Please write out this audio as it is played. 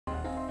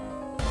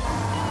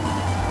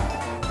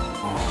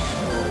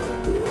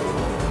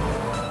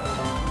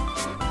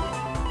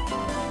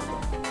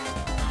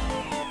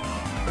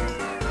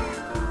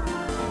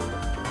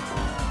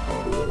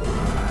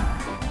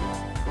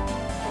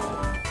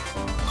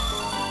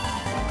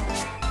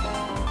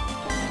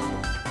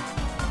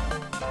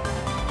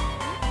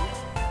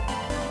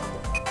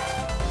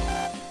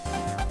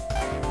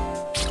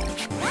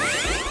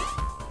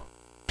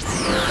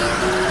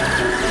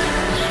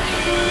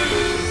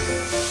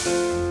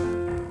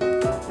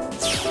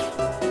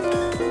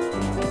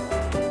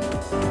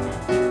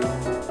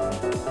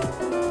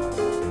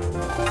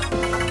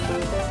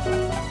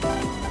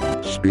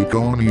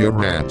Speakonia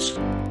rants.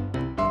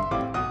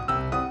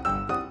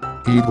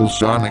 Evil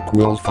Sonic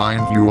will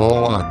find you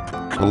all on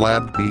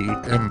collab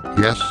BM.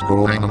 Yes,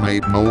 go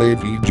animate no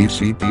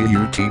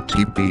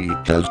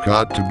AVGCPUTTP has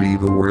got to be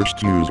the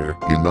worst user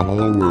in the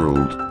whole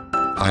world.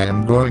 I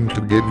am going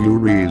to give you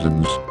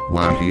reasons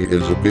why he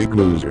is a big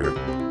loser.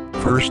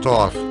 First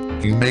off,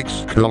 he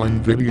makes killing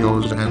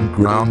videos and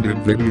grounded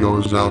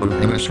videos out of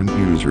innocent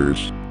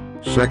users.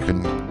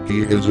 Second,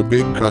 he is a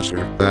big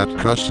cusser that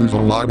cusses a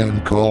lot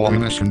and call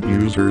innocent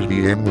users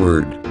the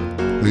N-word.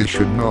 They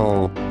should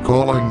know,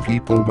 calling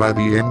people by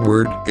the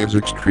N-word is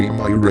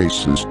extremely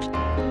racist.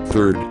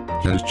 Third,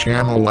 his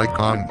channel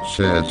icon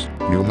says,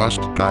 "You must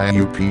die,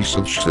 you piece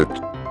of shit."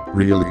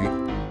 Really?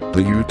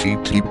 The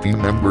UTTP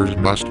members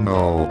must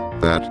know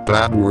that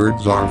bad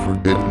words are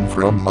forbidden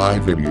from my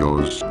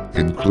videos,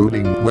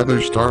 including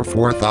Weatherstar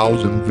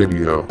 4000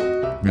 video,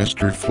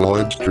 Mr.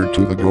 Floydster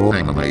to the Go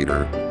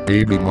Animator,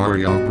 Baby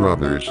Mario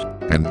Brothers,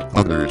 and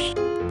others.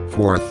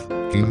 Fourth,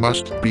 he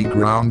must be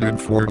grounded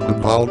for the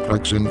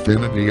Volplex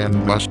Infinity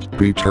and must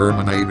be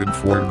terminated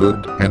for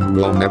good and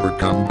will never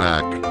come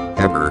back,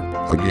 ever,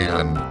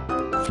 again.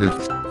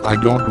 Fifth, I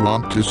don't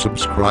want to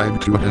subscribe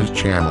to his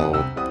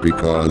channel,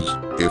 because,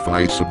 if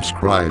I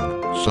subscribe,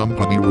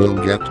 somebody will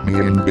get me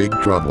in big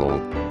trouble.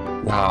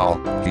 Wow,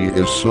 he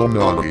is so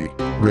naughty,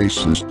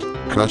 racist,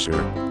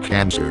 cusser,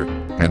 cancer,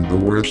 and the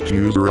worst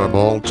user of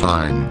all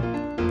time.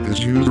 This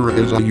user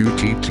is a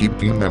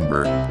UTTP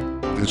member.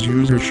 This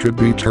user should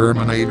be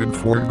terminated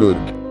for good,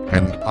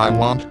 and I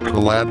want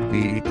collab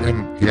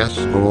BM. Yes,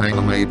 go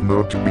animate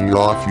no to be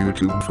off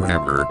YouTube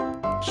forever.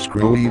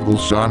 Screw Evil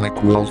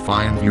Sonic will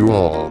find you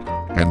all,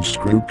 and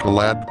screw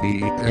collab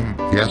BM.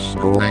 Yes,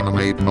 go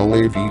animate no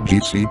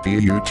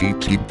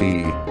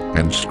AVGCPUTTP,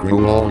 and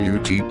screw all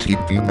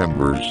UTTP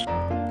members.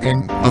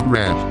 End of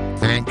rant.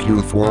 Thank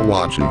you for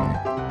watching.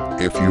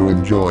 If you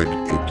enjoyed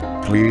it,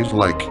 please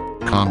like,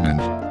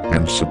 comment,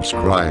 and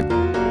subscribe.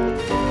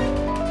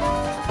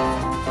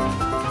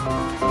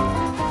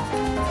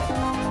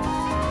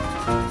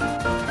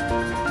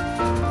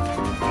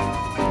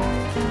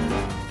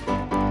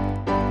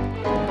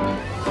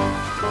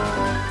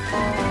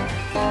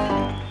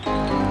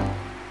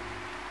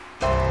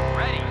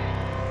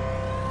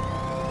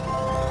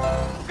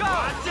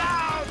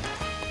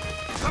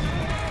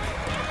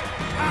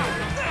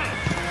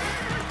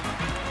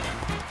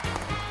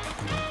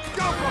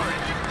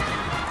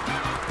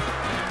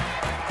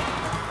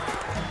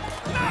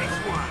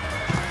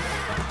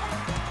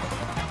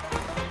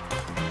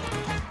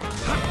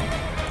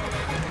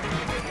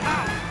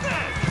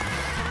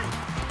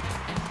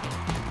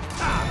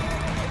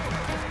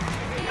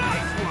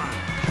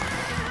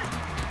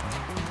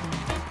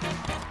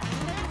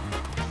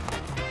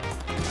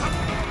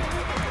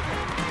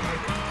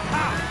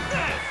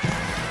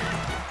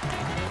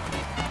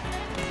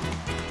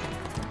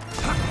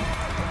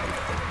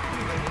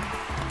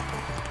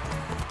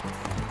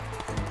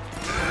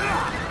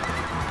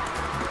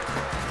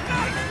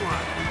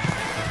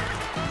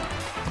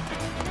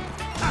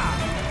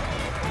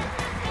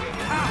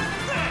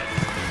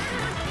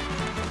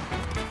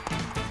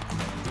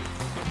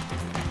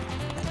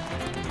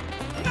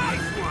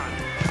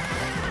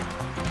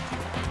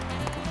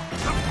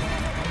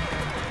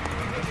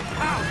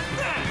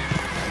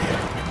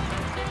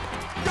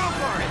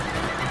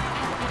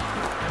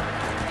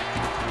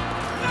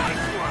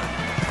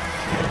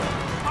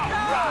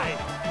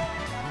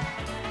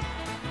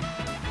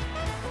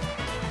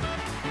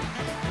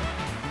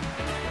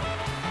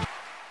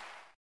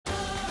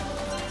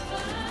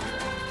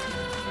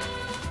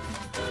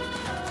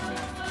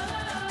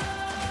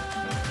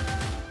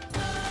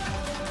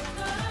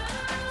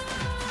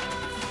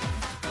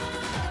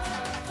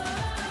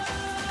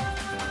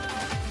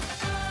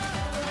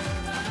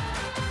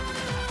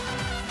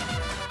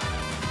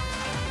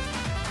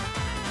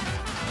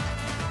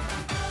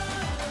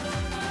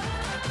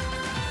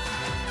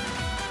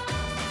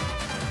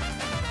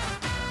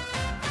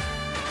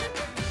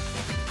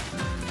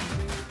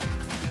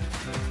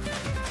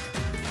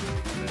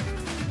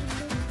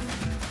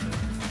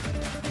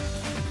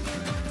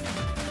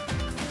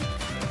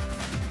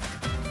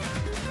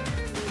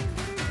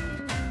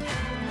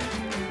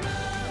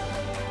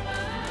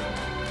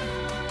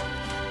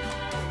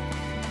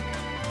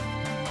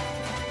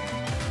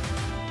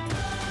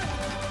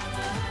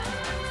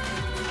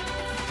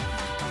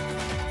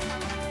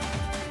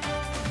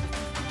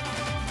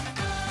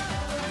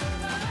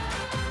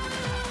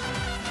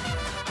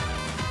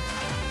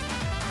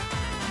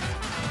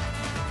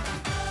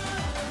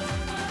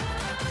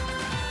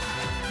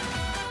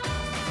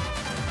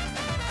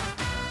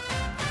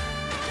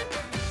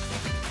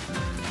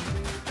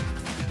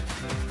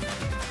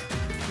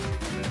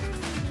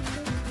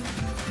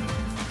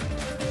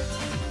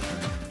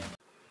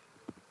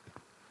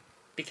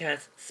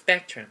 Because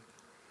Spectrum.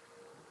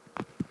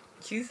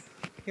 Choose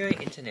your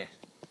internet.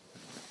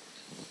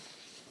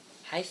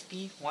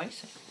 High-speed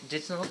voice,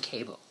 digital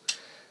cable.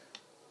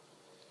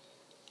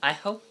 I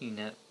hope you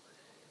know.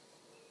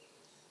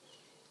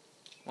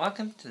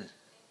 Welcome to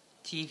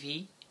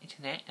TV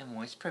internet and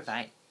voice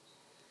provided.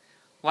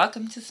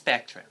 Welcome to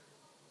Spectrum.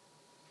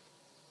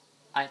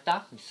 I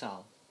thought we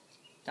saw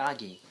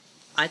Doggy.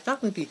 I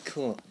thought would be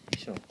cool.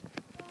 Sure.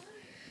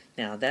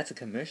 Now that's a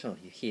commercial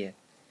you hear.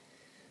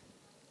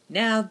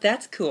 Now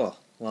that's cool,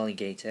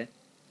 Walligator.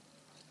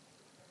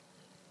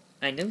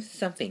 I know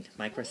something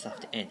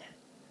Microsoft in.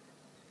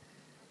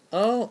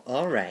 Oh,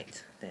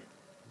 alright then.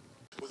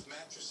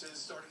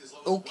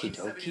 Okie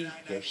dokie,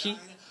 Yoshi.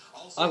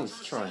 I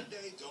was trying.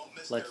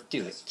 Let's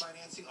do it.